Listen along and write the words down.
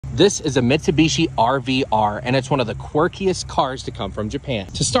This is a Mitsubishi RVR, and it's one of the quirkiest cars to come from Japan.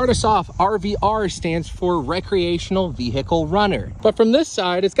 To start us off, RVR stands for Recreational Vehicle Runner. But from this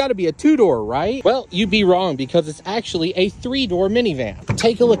side, it's got to be a two-door, right? Well, you'd be wrong because it's actually a three-door minivan.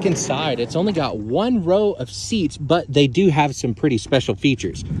 Take a look inside. It's only got one row of seats, but they do have some pretty special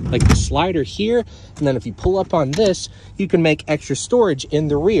features, like the slider here, and then if you pull up on this, you can make extra storage in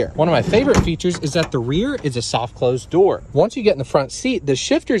the rear. One of my favorite features is that the rear is a soft closed door. Once you get in the front seat, the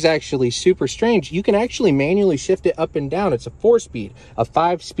shifter is actually super strange. You can actually manually shift it up and down. It's a 4-speed. A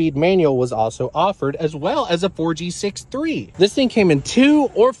 5-speed manual was also offered, as well as a 4G63. This thing came in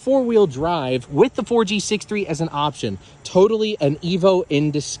 2- or 4-wheel drive with the 4G63 as an option. Totally an Evo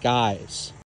in disguise.